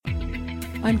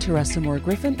I'm Teresa Moore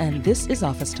Griffin, and this is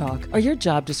Office Talk. Are your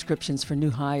job descriptions for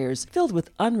new hires filled with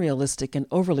unrealistic and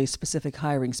overly specific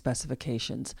hiring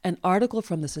specifications? An article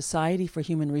from the Society for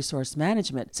Human Resource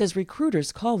Management says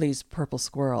recruiters call these purple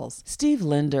squirrels. Steve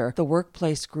Linder, the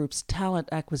Workplace Group's talent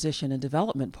acquisition and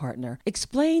development partner,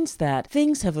 explains that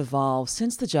things have evolved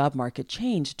since the job market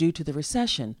changed due to the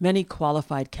recession. Many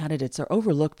qualified candidates are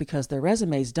overlooked because their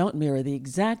resumes don't mirror the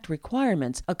exact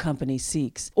requirements a company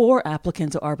seeks, or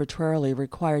applicants are arbitrarily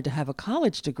required to have a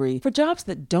college degree for jobs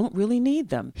that don't really need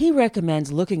them. He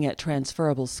recommends looking at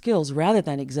transferable skills rather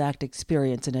than exact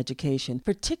experience in education,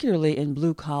 particularly in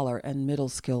blue-collar and middle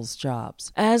skills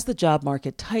jobs. As the job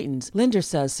market tightens, Linder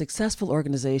says successful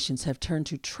organizations have turned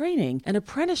to training and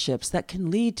apprenticeships that can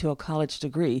lead to a college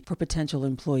degree for potential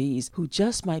employees who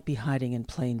just might be hiding in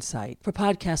plain sight. For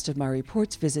podcast of my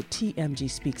reports, visit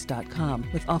tmgspeaks.com.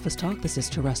 With Office Talk, this is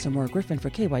Teresa Moore Griffin for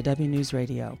KYW News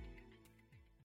Radio.